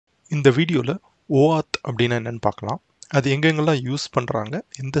இந்த வீடியோவில் OAuth அப்படின்னா என்னன்னு பார்க்கலாம். அது எங்கெங்கெல்லாம் யூஸ் பண்ணுறாங்க,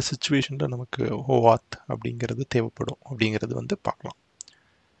 எந்த சுச்சுவேஷனில் நமக்கு OAuth அப்படிங்கிறது தேவைப்படும் அப்படிங்கிறது பார்க்கலாம்.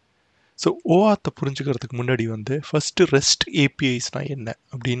 ஸோ OAuth புரிஞ்சுக்கிறதுக்கு முன்னாடி ஃபஸ்ட்டு ரெஸ்ட் ஏபிஐஸ்னால் என்ன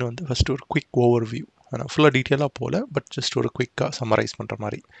அப்படின்னு ஃபஸ்ட்டு ஒரு குவிக் ஓவர்வியூ. ஆனால் ஃபுல்லாக டீட்டெயிலாக போகல, பட் ஜஸ்ட் ஒரு குவிக்காக சம்மரைஸ் பண்ணுற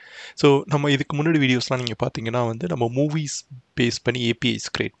மாதிரி. ஸோ நம்ம இதுக்கு முன்னாடி வீடியோஸ்லாம் நீங்கள் பார்த்தீங்கன்னா நம்ம மூவிஸ் பேஸ் பண்ணி ஏபிஐஸ்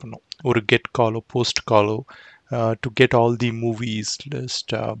க்ரியேட் பண்ணோம். ஒரு கெட் காலோ போஸ்ட் காலோ to get all the movies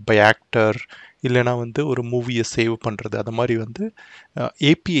list by actor, இல்லைனா ஒரு மூவியை சேவ் பண்ணுறது, அது மாதிரி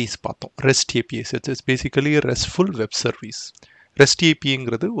ஏபிஐஸ் பார்த்தோம். Rest APIs it's basically RESTful web service. Rest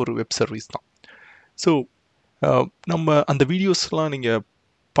ஏபிஐங்கிறது ஒரு வெப் சர்வீஸ் தான். ஸோ நம்ம அந்த வீடியோஸ்லாம் நீங்கள்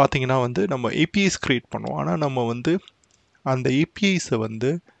பார்த்தீங்கன்னா நம்ம ஏபிஐஸ் க்ரியேட் பண்ணோம். ஆனால் நம்ம அந்த ஏபிஐஸை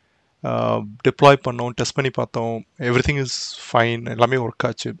டிப்ளாய் பண்ணோம், டெஸ்ட் பண்ணி பார்த்தோம், எவ்ரிதிங் இஸ் ஃபைன், எல்லாமே ஒர்க்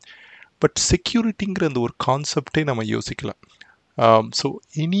ஆச்சு. பட் செக்யூரிட்டிங்கிற அந்த ஒரு கான்செப்டே நம்ம யோசிக்கல. ஸோ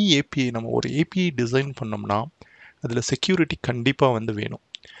எனி ஏபிஐ, நம்ம ஒரு ஏபிஐ டிசைன் பண்ணோம்னா அதில் செக்யூரிட்டி கண்டிப்பாக வேணும்.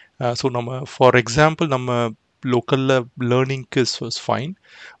 ஸோ நம்ம ஃபார் எக்ஸாம்பிள் நம்ம லோக்கலில் லேர்னிங்க்கு இஸ் ஃபைன்,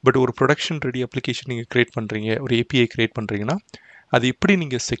 பட் ஒரு ப்ரொடக்ஷன் ரெடி அப்ளிகேஷன் நீங்கள் க்ரியேட் பண்ணுறீங்க, ஒரு ஏபிஐ க்ரியேட் பண்ணுறீங்கன்னா அது எப்படி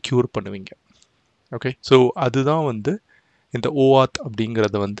நீங்கள் செக்யூர் பண்ணுவீங்க? ஓகே, ஸோ அதுதான் இந்த OAuth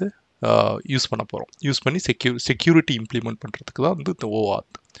அப்படிங்கிறத யூஸ் பண்ண போகிறோம். யூஸ் பண்ணி செக்யூரிட்டி இம்ப்ளிமெண்ட் பண்ணுறதுக்கு தான் இந்த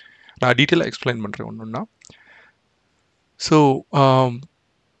OAuth. நான் டீட்டெயிலாக எக்ஸ்பிளைன் பண்ணுறேன் ஒன்றுன்னா. ஸோ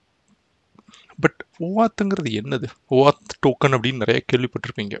பட் OAuthங்கிறது என்னது? OAuth டோக்கன் அப்படின்னு நிறைய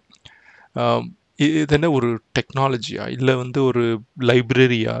கேள்விப்பட்டிருப்பீங்க. இது என்ன ஒரு டெக்னாலஜியா, இல்லை ஒரு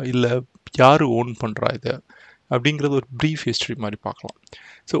லைப்ரரியா, இல்லை யார் ஓன் பண்ணுறா இதை அப்படிங்கிறது ஒரு ப்ரீஃப் ஹிஸ்ட்ரி மாதிரி பார்க்கலாம்.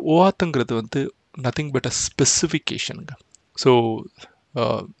 So OAuthங்கிறது nothing but a ஸ்பெசிஃபிகேஷனுங்க. So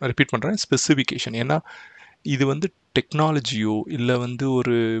repeat பண்ணுறேன், ஸ்பெசிஃபிகேஷன். ஏன்னா இது டெக்னாலஜியோ இல்லை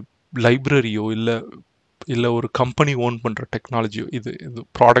ஒரு லைப்ரரியோ இல்லை ஒரு கம்பெனி ஓன் பண்ணுற டெக்னாலஜியோ, இது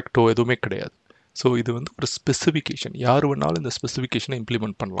ப்ராடக்டோ எதுவுமே கிடையாது. ஸோ இது ஒரு ஸ்பெசிஃபிகேஷன். யார் வேணாலும் இந்த ஸ்பெசிஃபிகேஷனை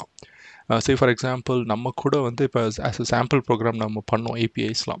இம்ப்ளிமெண்ட் பண்ணலாம். சே ஃபார் எக்ஸாம்பிள் நம்ம கூட இப்போ ஆஸ் அ சாம்பிள் ப்ரோக்ராம் நம்ம பண்ணோம்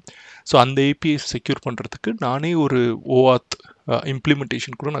ஏபிஐஸ்லாம். ஸோ அந்த ஏபிஐஸ் செக்யூர் பண்ணுறதுக்கு நானே ஒரு OAuth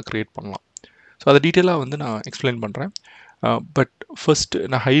இம்ப்ளிமெண்டேஷன் கூட நான் க்ரியேட் பண்ணலாம். ஸோ அதை டீட்டெயிலாக நான் எக்ஸ்பிளைன் பண்ணுறேன். பட் ஃபர்ஸ்ட்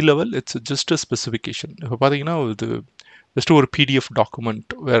நான் high level it's just a specification. இப்போ பார்த்தீங்கன்னா இது ஜஸ்ட் ஒரு PDF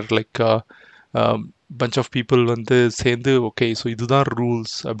document where like bunch of people சேர்ந்து ஓகே ஸோ இதுதான்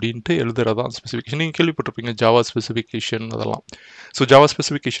ரூல்ஸ் அப்படின்ட்டு எழுதுறதான் ஸ்பெசிஃபிகேஷன். நீங்கள் கேள்விப்பட்டிருப்பீங்க ஜாவா ஸ்பெசிஃபிகேஷன் அதெல்லாம். ஸோ ஜாவா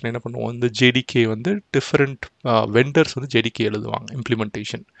ஸ்பெசிஃபிகேஷன் என்ன பண்ணுவோம், ஜேடிகே டிஃப்ரெண்ட் வெண்டர்ஸ் ஜேடிகே எழுதுவாங்க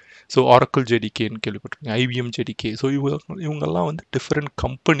implementation. So Oracle ஜேடிகேன்னு கேள்விப்பட்டிருக்கீங்க, IBM JDK. So இவங்கெல்லாம் டிஃப்ரெண்ட்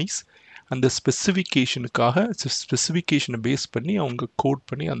கம்பெனிஸ் அந்த ஸ்பெசிஃபிகேஷனுக்காக ஸ்பெசிஃபிகேஷனை பேஸ் பண்ணி அவங்க கோட்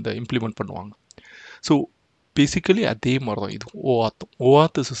பண்ணி அந்த இம்ப்ளிமெண்ட் பண்ணுவாங்க. ஸோ பேசிக்கலி அதே மாதிரி தான் இது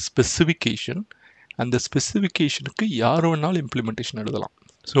OAuth இஸ் ஸ்பெசிஃபிகேஷன். அந்த ஸ்பெசிஃபிகேஷனுக்கு யார் வேணாலும் இம்ப்ளிமெண்டேஷன் எழுதலாம்.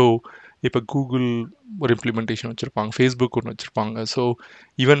 ஸோ இப்போ கூகுள் ஒரு இம்ப்ளிமெண்டேஷன் வச்சுருப்பாங்க, ஃபேஸ்புக் ஒன்று வச்சுருப்பாங்க. ஸோ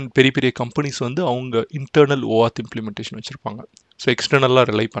ஈவன் பெரிய பெரிய கம்பெனிஸ் அவங்க இன்டர்னல் OAuth இம்ப்ளிமெண்டேஷன் வச்சுருப்பாங்க. ஸோ எக்ஸ்டர்னலாக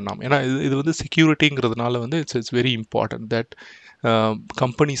ரிலை பண்ணாமல். ஏன்னா இது செக்யூரிட்டிங்கிறதுனால it's very important that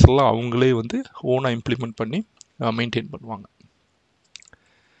companies எல்லாம் அவங்களே ஓனாக இம்ப்ளிமெண்ட் பண்ணி மெயின்டைன் பண்ணுவாங்க.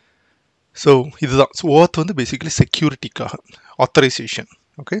 ஸோ இதுதான். So OAuth basically செக்யூரிட்டிக்காக authorisation.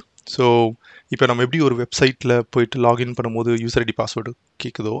 Okay, so இப்போ நம்ம எப்படி ஒரு வெப்சைட்டில் போயிட்டு லாகின் பண்ணும்போது யூசர் ஐடி பாஸ்வேர்டு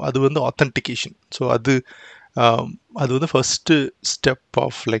கேட்குதோ அது ஆத்தென்டிகேஷன். ஸோ அது first step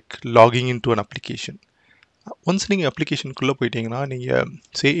of like logging in to an application. Once நீங்கள் அப்ளிகேஷனுக்குள்ளே போயிட்டீங்கன்னா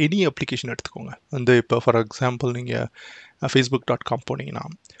நீங்கள் எனி அப்ளிகேஷன் எடுத்துக்கோங்க. இப்போ ஃபார் எக்ஸாம்பிள் நீங்கள் facebook.com போனீங்கன்னா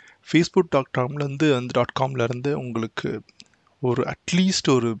facebook.comலேருந்து அந்த .comலேருந்து உங்களுக்கு ஒரு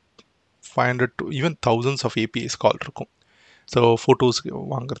அட்லீஸ்ட் ஒரு 500 to even thousands of APIs கால் இருக்கும். ஸோ ஃபோட்டோஸ்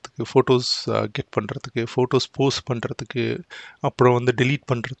வாங்கிறதுக்கு, ஃபோட்டோஸ் கெட் பண்ணுறதுக்கு, ஃபோட்டோஸ் போஸ்ட் பண்ணுறதுக்கு, அப்புறம் டெலீட்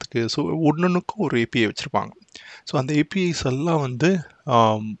பண்ணுறதுக்கு. ஸோ ஒன்றுக்கும் ஒரு API வச்சுருப்பாங்க. ஸோ அந்த APIs எல்லாம்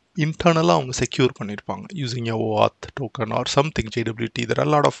இன்டர்னலாக அவங்க செக்யூர் பண்ணியிருப்பாங்க using OAuth token or something JWT. there are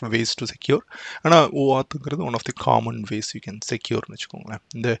a lot of ways to secure. ஆனால் OAuthங்கிறது one of the common ways you can செக்யூர்னு வச்சுக்கோங்களேன்.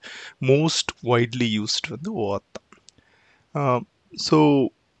 இந்த மோஸ்ட் வைட்லி யூஸ்ட் OAuth தான். ஸோ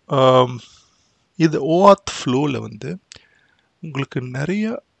இது OAuth ஃப்ளோவில் உங்களுக்கு நிறைய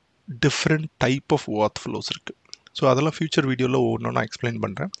different type of OAuth flows இருக்குது. So அதெல்லாம் ஃபியூச்சர் வீடியோவில் ஒன்று நான் எக்ஸ்பிளைன்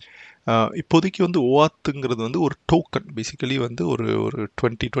பண்ணுறேன். இப்போதைக்கு OAuthங்கிறது ஒரு டோக்கன். பேசிக்கலி ஒரு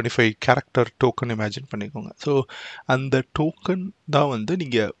 20-25 கேரக்டர் டோக்கன் இமேஜின் பண்ணிக்கோங்க. ஸோ அந்த டோக்கன் தான்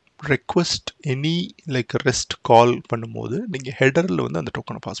நீங்கள் ரெக்வெஸ்ட் எனி லைக் ரெஸ்ட் கால் பண்ணும்போது நீங்கள் ஹெடரில் அந்த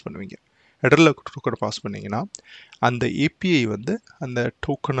டோக்கனை பாஸ் பண்ணுவீங்க. ஹெடரில் டோக்கனை பாஸ் பண்ணிங்கன்னா அந்த API அந்த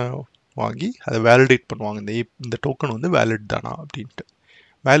டோக்கனை வாங்கி அதை வேலிடேட் பண்ணுவாங்க. இந்த டோக்கன் வேலிட் தானா அப்படின்ட்டு.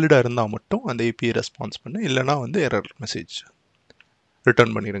 வேலிடாக இருந்தால் மட்டும் அந்த API ரெஸ்பான்ஸ் பண்ணு, இல்லைனா எரர் மெசேஜ்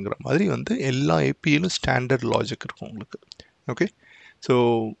ரிட்டர்ன் பண்ணிடுங்கிற மாதிரி வந்து எல்லா ஏபிஐலும் ஸ்டாண்டர்ட் லாஜிக் இருக்கும் உங்களுக்கு. ஓகே, ஸோ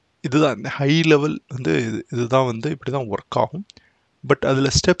இதுதான் இந்த ஹை லெவல் வந்து இதுதான் வந்து இப்படி தான் ஒர்க் ஆகும். பட் அதில்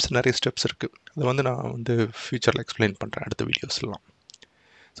நிறைய ஸ்டெப்ஸ் இருக்குது. அதை வந்து நான் வந்து ஃபியூச்சரில் எக்ஸ்பிளைன் பண்ணுறேன் அடுத்த வீடியோஸ்லாம்.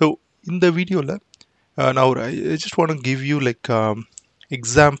 ஸோ இந்த வீடியோவில் நான் ஒரு I just want give you like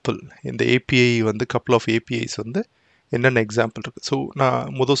example. இந்த ஏபிஐ வந்து கப்புள் ஆஃப் ஏபிஐஸ் வந்து என்னென்ன எக்ஸாம்பிள் இருக்குது. ஸோ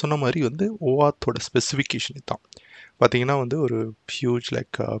நான் சொன்ன மாதிரி வந்து ஓஆத்தோட ஸ்பெசிஃபிகேஷன் தான் பார்த்தீங்கன்னா வந்து ஒரு ஹியூஜ்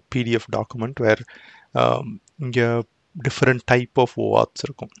லைக் பிடிஎஃப் டாக்குமெண்ட் வேர் இங்கே டிஃப்ரெண்ட் டைப் ஆஃப் ஓஆத்ஸ்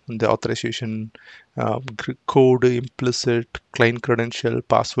இருக்கும். இந்த ஆத்தரைசேஷன் கோடு, implicit, client credential,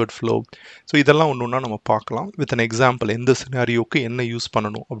 password flow. So இதெல்லாம் ஒன்று ஒன்றா நம்ம பார்க்கலாம் வித் அன் எக்ஸாம்பிள். எந்த சினாரியோக்கு என்ன யூஸ்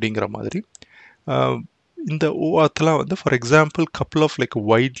பண்ணணும் அப்படிங்கிற மாதிரி. இந்த ஓஆத்லாம் வந்து for example couple of like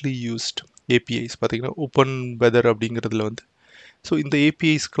widely used APIs பார்த்தீங்கன்னா ஓப்பன் வெதர் அப்படிங்கிறதுல வந்து ஸோ இந்த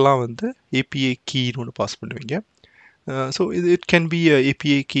ஏபிஐஸ்க்கெலாம் வந்து ஏபிஐ கீன்னு ஒன்று பாஸ் பண்ணுவீங்க. So it can be a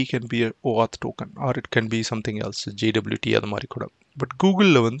API key, can be a OAuth token, or it can be something else, JWT அது மாதிரி கூட. பட்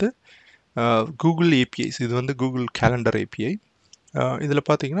கூகுளில் வந்து கூகுள் ஏபிஐஸ், இது வந்து கூகுள் கேலண்டர் ஏபிஐ. இதில்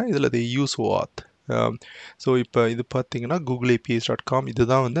பார்த்தீங்கன்னா இதில் they யூஸ் OAuth. ஸோ இப்போ இது பார்த்தீங்கன்னா googleapis.com,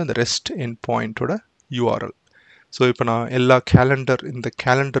 இதுதான் வந்து அந்த ரெஸ்ட் எண்ட் பாயிண்ட்டோட URL. ஸோ இப்போ நான் எல்லா இந்த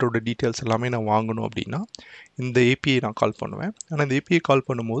கேலண்டரோட டீட்டெயில்ஸ் எல்லாமே நான் வாங்கணும் அப்படின்னா இந்த ஏபிஐ நான் கால் பண்ணுவேன். ஆனால் இந்த ஏபிஐ கால்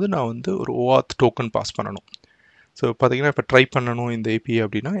பண்ணும்போது நான் வந்து ஒரு OAuth டோக்கன் பாஸ் பண்ணணும். ஸோ பார்த்தீங்கன்னா இப்போ ட்ரை பண்ணணும் இந்த ஏபிஐ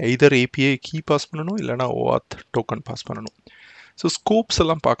அப்படின்னா எய்தர் ஏபிஐ கீ பாஸ் பண்ணணும், இல்லைனா OAuth டோக்கன் பாஸ் பண்ணணும். ஸோ ஸ்கோப்ஸ்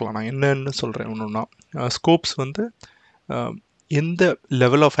எல்லாம் பார்க்கலாம். நான் என்னன்னு சொல்கிறேன் ஒன்றுன்னா. ஸ்கோப்ஸ் வந்து எந்த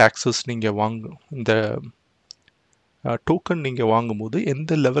லெவல் ஆஃப் ஆக்சஸ் நீங்கள் இந்த டோக்கன் நீங்கள் வாங்கும்போது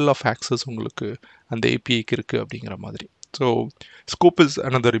எந்த லெவல் ஆஃப் ஆக்சஸ் உங்களுக்கு அந்த ஏபிஐக்கு இருக்குது அப்படிங்கிற மாதிரி. So scope is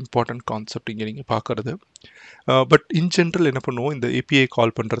another important concept இங்கே நீங்கள் பார்க்குறது. பட் இன் ஜென்ரல் என்ன பண்ணுவோம், இந்த ஏபிஐ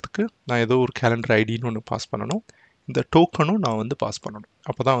கால் பண்ணுறதுக்கு நான் ஏதோ ஒரு கேலண்டர் ஐடின்னு ஒன்று பாஸ் பண்ணணும், இந்த டோக்கனும் நான் வந்து பாஸ் பண்ணணும்.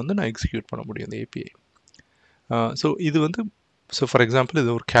 அப்போ தான் வந்து நான் எக்ஸிக்யூட் பண்ண முடியும் இந்த ஏபிஐ. ஸோ இது வந்து ஃபார் எக்ஸாம்பிள்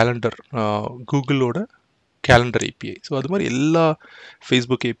இது ஒரு கேலண்டர், கூகுளோட கேலண்டர் ஏபிஐ. ஸோ அது மாதிரி எல்லா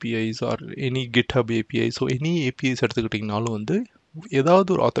Facebook APIs or any GitHub API, so any APIs எடுத்துக்கிட்டிங்கனாலும் வந்து ஏதாவது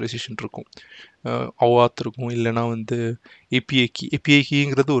ஒரு ஆத்தரைசேஷன் இருக்கும். OAuth இருக்கும், இல்லைனா வந்து ஏபிஐ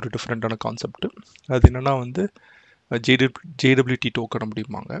கீங்கிறது ஒரு டிஃப்ரெண்ட்டான கான்செப்ட். அது என்னென்னா வந்து JWT டோக்கன்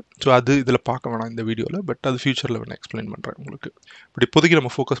அப்படிம்பாங்க. ஸோ அது இதில் பார்க்க வேணாம் இந்த வீடியோவில், பட் அது ஃபியூச்சரில் வேணால் எக்ஸ்பிளைன் பண்ணுறேன் உங்களுக்கு. பட் இப்போதைக்கு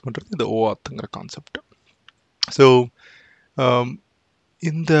நம்ம ஃபோக்கஸ் பண்ணுறது இந்த OAuthங்கிற கான்செப்ட். ஸோ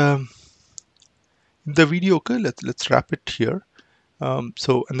இந்த வீடியோவுக்கு let's rape it here.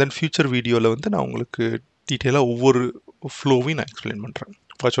 So and then future வீடியோவில் வந்து நான் உங்களுக்கு டீட்டெயிலாக ஒவ்வொரு ஃப்ளோவையும் நான் எக்ஸ்பிளைன் பண்ணுறேன்.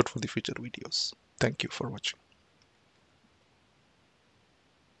 Watch out for the future videos. Thank you for வாட்சிங்.